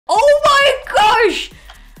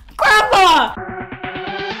Grandma!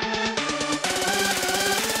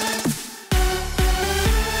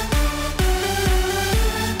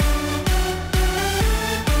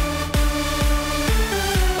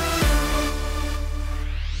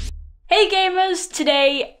 Hey gamers,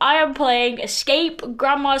 today I am playing Escape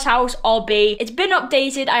Grandma's House Obby. It's been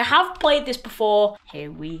updated, I have played this before.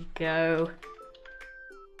 Here we go.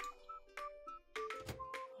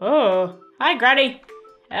 Oh, hi Granny.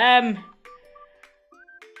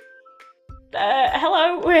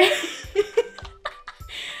 Hello.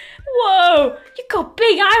 Whoa, you got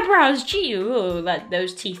big eyebrows, gee. Ooh,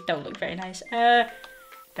 those teeth don't look very nice.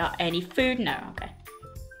 Got any food? No, okay.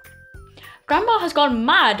 Grandma has gone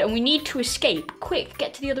mad and we need to escape. Quick,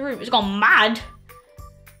 get to the other room. It's gone mad.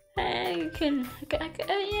 I can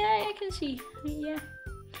see. Yeah.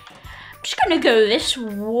 I'm just gonna go this.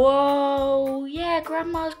 Whoa. Yeah,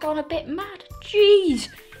 Grandma's gone a bit mad. Jeez. Is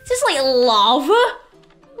this like lava?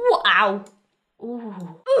 Wow.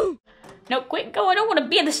 Ooh. No, quick, go. I don't want to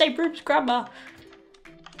be in the same room as Grandma.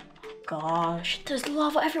 Gosh, there's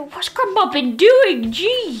lava everywhere. What's Grandma been doing?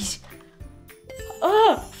 Jeez.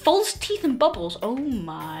 False teeth and bubbles. Oh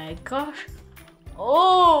my gosh.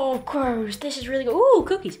 Oh, gross. This is really good. Ooh,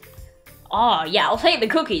 cookies. Oh yeah, I'll take the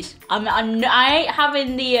cookies. I ain't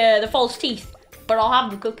having the false teeth, but I'll have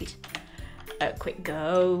the cookies. Quick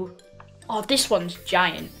go. Oh, this one's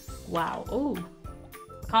giant. Wow. Ooh.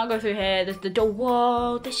 Can't go through here. There's the door.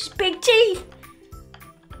 Whoa, this is big teeth.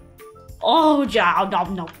 Oh,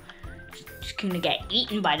 no. Just gonna get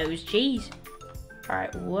eaten by those cheese. All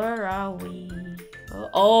right, where are we?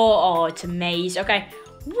 Oh, it's a maze. Okay.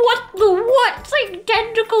 What? It's like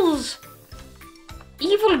tentacles.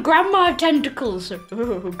 Evil grandma tentacles.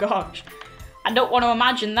 Oh, gosh. I don't want to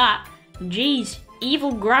imagine that. Jeez.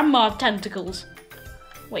 Evil grandma tentacles.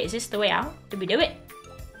 Wait, is this the way out? Did we do it?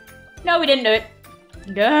 No, we didn't do it.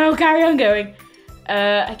 No, carry on going.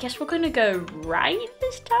 I guess we're going to go right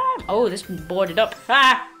this time. Oh, this one's boarded up.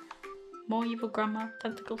 Ah! More evil grandma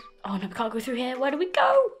tentacles. Oh, no, we can't go through here. Where do we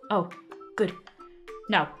go? Oh, good.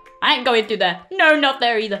 No, I ain't going through there. No, not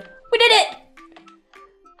there either. We did it!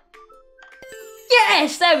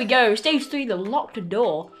 Yes, there we go. Stage 3, the locked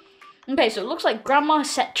door. Okay, so it looks like Grandma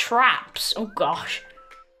set traps. Oh, gosh.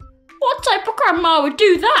 What type of grandma would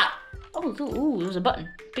do that? Oh, ooh, there's a button.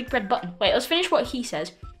 Big red button. Wait, let's finish what he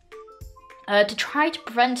says. To try to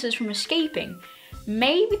prevent us from escaping.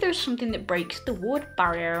 Maybe there's something that breaks the wood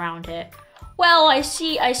barrier around here. Well, I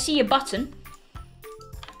see a button.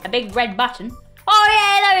 A big red button. Oh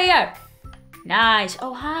yeah, there we go. Nice.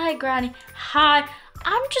 Oh, hi, Granny. Hi.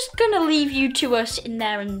 I'm just gonna leave you two sitting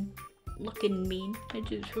there and looking mean.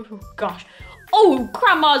 Oh, gosh. Oh,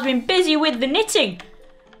 Grandma's been busy with the knitting.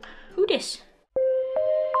 Who dis?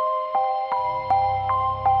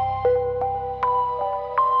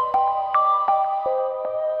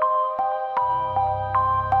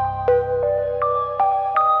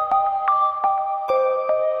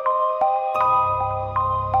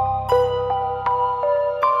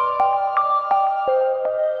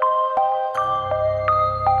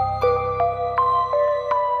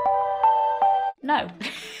 No.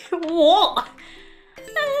 What?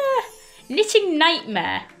 Knitting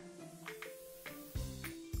nightmare.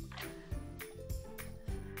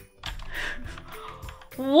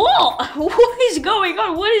 What? What is going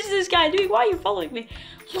on? What is this guy doing? Why are you following me?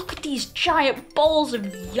 Look at these giant balls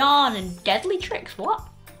of yarn and deadly tricks. What?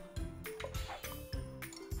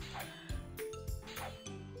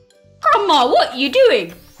 Grandma, what are you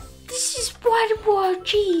doing? This is what? Whoa,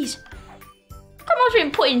 jeez. Grandma's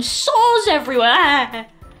been putting saws everywhere.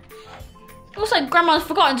 Looks like Grandma's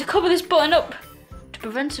forgotten to cover this button up to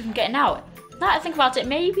prevent it from getting out. Now that I think about it,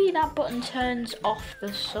 maybe that button turns off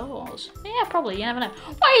the saws. Yeah, probably, you never know.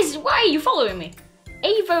 Why are you following me?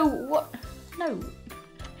 Avo, what? No.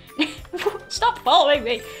 Stop following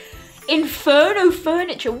me. Inferno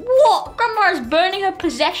furniture. What? Grandma is burning her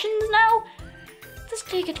possessions now? This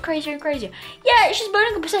gets crazier and crazier. Yeah, she's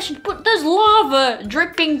burning her possessions, but there's lava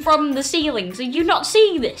dripping from the ceiling. So you not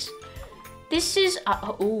seeing this? This is,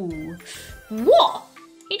 ooh. What?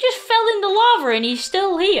 He just fell in the lava and he's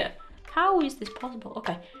still here. How is this possible?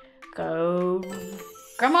 Okay, go.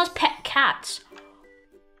 Grandma's pet cats.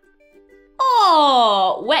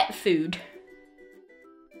 Oh, wet food.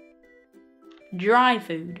 Dry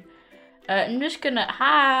food. I'm just gonna,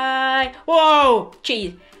 hi. Whoa,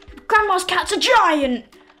 jeez. Grandma's cat's a giant.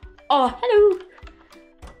 Oh, hello.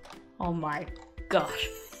 Oh my gosh.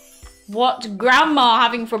 What's Grandma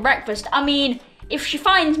having for breakfast? I mean, if she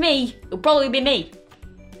finds me, it'll probably be me.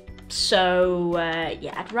 So,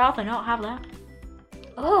 yeah, I'd rather not have that.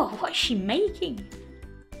 Oh, what is she making?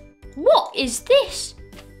 What is this?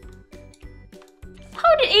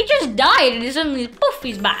 How did he just died and suddenly poof,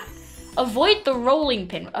 he's back. Avoid the rolling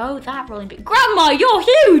pin. Oh, that rolling pin. Grandma, you're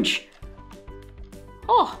huge!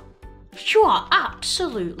 Oh, you are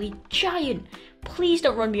absolutely giant. Please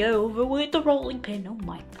don't run me over with the rolling pin. Oh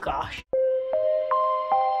my gosh.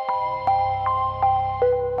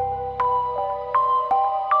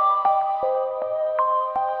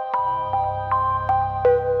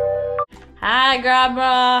 Hi,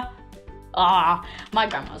 Grandma. Ah, my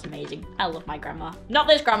grandma's amazing. I love my grandma. Not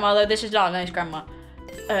this grandma though. This is not a nice grandma.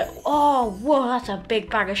 Oh, whoa, that's a big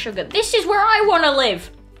bag of sugar. This is where I want to live.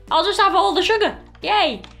 I'll just have all the sugar.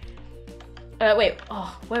 Yay. Wait.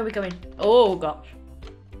 Oh, where are we going? Oh gosh.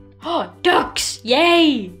 Oh, ducks.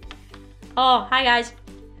 Yay. Oh, hi guys.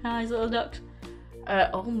 Hi, little ducks.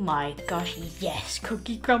 Oh my gosh. Yes,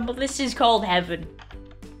 cookie crumble. This is called heaven.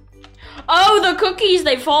 Oh, the cookies,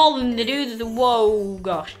 they fall and they do the, whoa,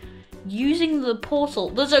 gosh. Using the portal,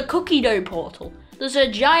 there's a cookie dough portal. There's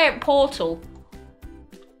a giant portal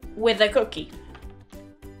with a cookie.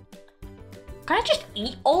 Can I just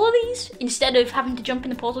eat all of these instead of having to jump in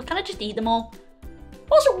the portal? Can I just eat them all?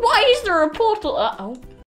 Also, why is there a portal? Uh-oh.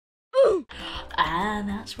 And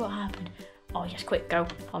that's what happened. Oh, yes, quick, go.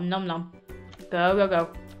 Nom nom. Go, go, go.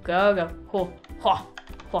 Go, go. Ho, ho,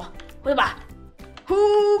 ho. Where's that?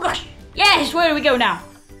 Oh, gosh. Yes, where do we go now?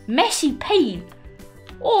 Messy paint.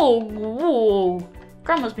 Oh, whoa.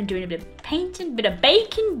 Grandma's been doing a bit of painting, bit of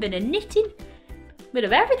baking, bit of knitting, bit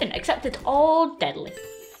of everything, except it's all deadly.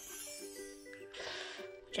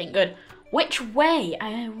 Which ain't good. Which way?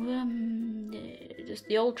 Does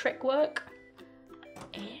the old trick work?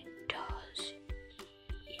 It does.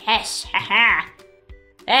 Yes, haha.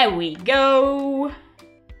 There we go.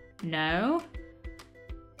 No.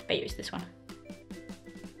 Bet you it's this one.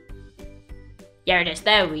 Yeah, it is.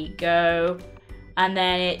 There we go. And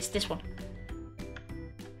then it's this one.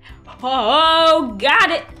 Oh,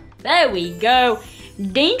 got it. There we go.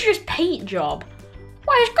 Dangerous paint job.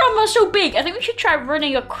 Why is Grandma so big? I think we should try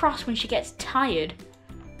running across when she gets tired.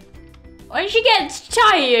 When she gets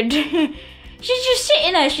tired, she's just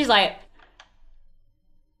sitting there. She's like,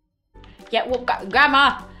 yeah, well,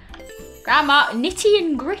 Grandma, nitty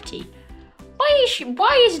and gritty.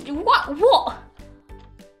 What?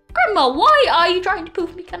 Grandma, why are you trying to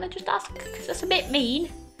poof me? Can I just ask? Because that's a bit mean.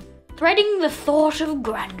 Threading the thought of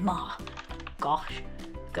Grandma. Gosh.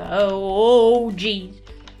 Go. Oh, geez.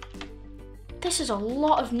 This is a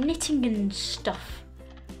lot of knitting and stuff.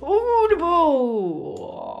 Oh, the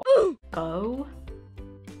ball. Go.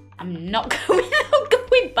 I'm not going. I'm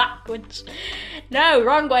going backwards. No,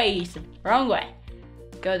 wrong way, Ethan. Wrong way.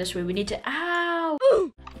 Go this way. We need to. Ow.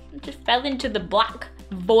 I just fell into the black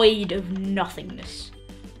void of nothingness.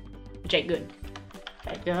 Which ain't good.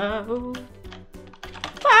 There we go.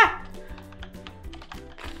 Ah!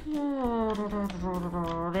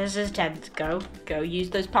 This is tense. Go. Use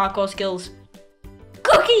those parkour skills.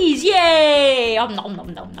 Cookies! Yay! Oh, nom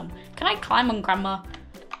nom nom nom. Can I climb on Grandma?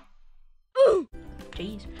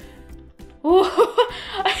 Jeez. I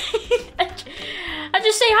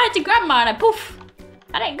just say hi to Grandma and I poof.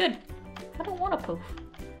 That ain't good. I don't want to poof.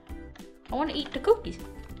 I want to eat the cookies.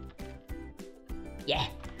 Yeah.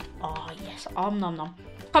 Oh, yes. Nom nom.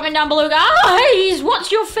 Comment down below, guys.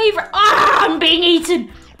 What's your favorite? Ah, I'm being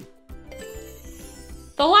eaten.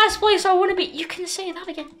 The last place I want to be. You can say that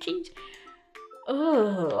again. Jeez.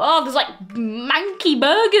 Oh, there's like manky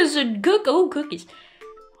burgers and cookies.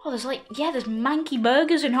 Oh, there's manky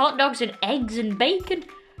burgers and hot dogs and eggs and bacon.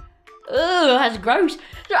 Ugh, that's gross.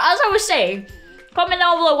 So as I was saying, comment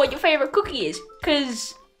down below what your favorite cookie is,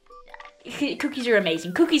 because cookies are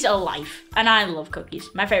amazing. Cookies are life, and I love cookies.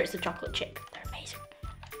 My favorite's the chocolate chip. They're amazing.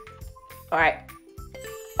 All right.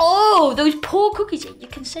 Oh, those poor cookies. You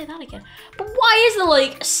can say that again. But why is there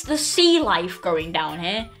like the sea life going down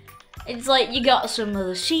here? It's like you got some of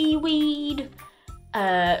the seaweed.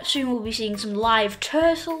 Soon we'll be seeing some live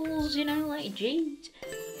turtles, you know, like, jeez.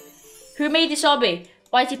 Who made this obby?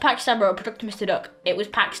 Whitey Packstabber or Product Mr. Duck? It was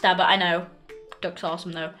Packstabber, I know. Duck's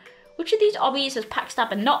awesome though. Which of these obbies has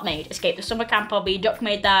Packstabber not made? Escape the Summer Camp obby. Duck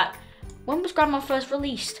made that. When was Grandma first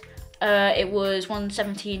released? It was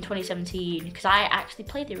 2017, because I actually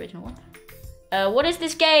played the original one. What is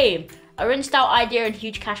this game? A rinsed out idea and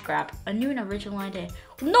huge cash grab. A new and original idea.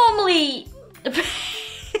 Normally...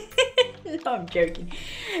 No, I'm joking.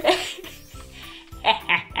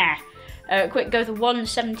 Quick, go to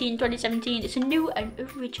 2017. It's a new and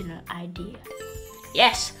original idea.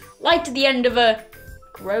 Yes, light at the end of a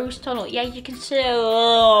gross tunnel. Yeah, you can see.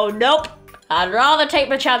 Oh, nope. I'd rather take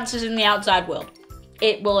my chances in the outside world.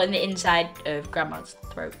 It will in the inside of Grandma's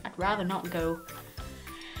throat. I'd rather not go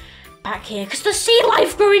back here, because there's sea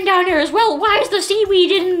life growing down here as well. Why is the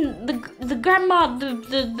seaweed in the grandma,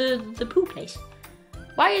 the poo place?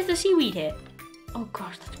 Why is the seaweed here? Oh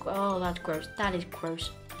gosh, that's gross. That is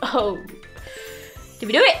gross. Oh, did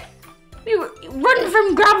we do it? We run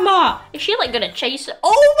from grandma. Is she like gonna chase her?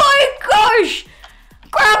 Oh my gosh,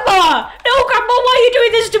 grandma! No, grandma, why are you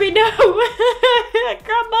doing this to me? No,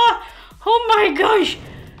 grandma! Oh my gosh,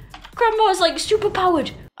 grandma's like super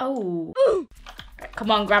powered. Oh, right,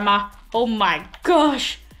 come on, grandma. Oh my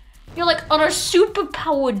gosh, you're like on a super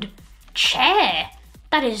powered chair.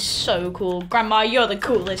 That is so cool. Grandma, you're the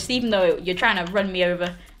coolest. Even though you're trying to run me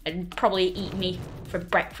over and probably eat me for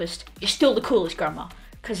breakfast, you're still the coolest, Grandma.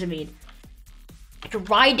 Because, I mean, you're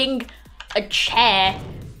riding a chair,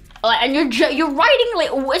 and you're riding, like,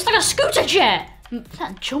 it's like a scooter chair.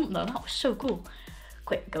 That jump, though, that was so cool.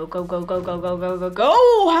 Quick, go, go, go, go, go, go, go, go, go.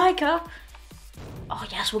 Hi, car. Oh,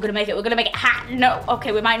 yes, we're going to make it. We're going to make it. Ha! No.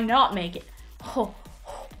 Okay, we might not make it. Oh.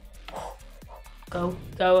 Go,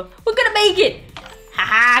 go. We're going to make it.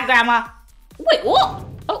 Haha, Grandma. Wait, what?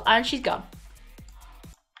 Oh, and she's gone.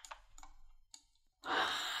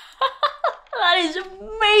 That is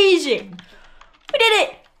amazing. We did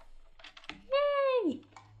it. Yay.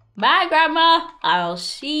 Bye, Grandma. I'll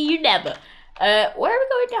see you never. Where are we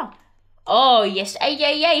going now? Oh, yes. Hey,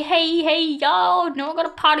 y'all. No, I'm going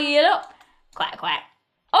to party it up. Quack, quack.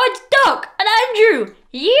 Oh, it's Duck and Andrew.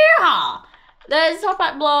 Yeah. There's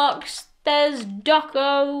Hotback Blocks. There's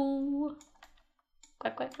Ducko.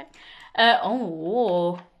 Quack, quack, quack.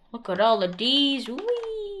 Oh, look at all of these.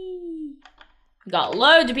 Whee. We got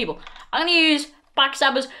loads of people. I'm gonna use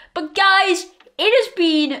backstabbers, but guys, it has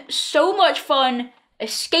been so much fun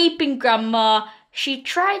escaping Grandma. She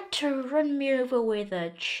tried to run me over with a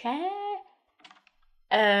chair,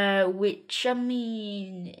 which, I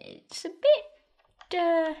mean, it's a bit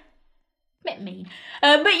mean.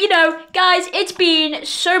 But you know, guys, it's been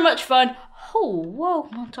so much fun. Oh, whoa,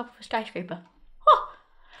 I'm on top of a skyscraper.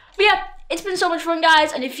 But yeah, it's been so much fun,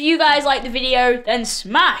 guys, and if you guys like the video, then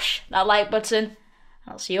smash that like button.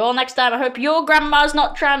 I'll see you all next time. I hope your grandma's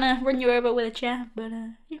not trying to run you over with a chair, but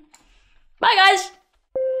yeah. Bye, guys!